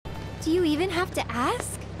Do you even have to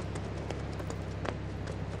ask?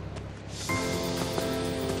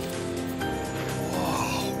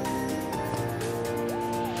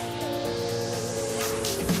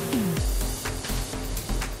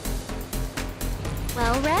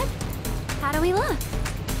 Well, Red, how do we look?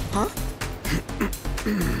 Huh?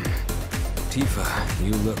 Tifa,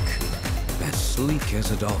 you look as sleek as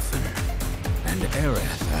a dolphin, and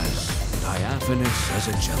Aerith as diaphanous as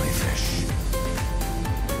a jellyfish.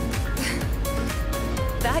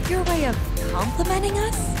 That your way of complimenting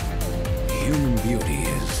us? Human beauty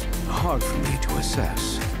is hard for me to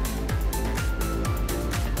assess.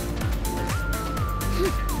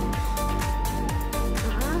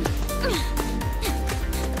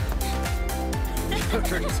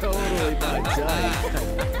 You're totally my type.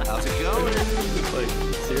 How's it going? Like,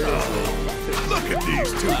 seriously. Look at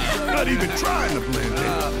these two. Not even trying to blend in.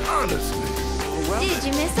 Honestly. Did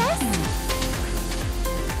you miss us?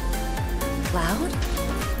 Loud?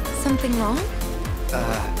 Something wrong?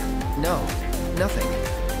 No. Nothing.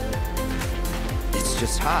 It's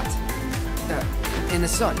just hot. In the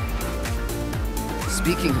sun.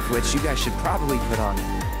 Speaking of which, you guys should probably put on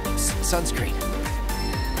sunscreen.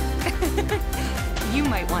 You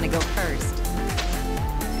might want to go first.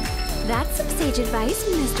 That's some sage advice,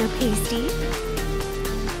 Mr. Pasty.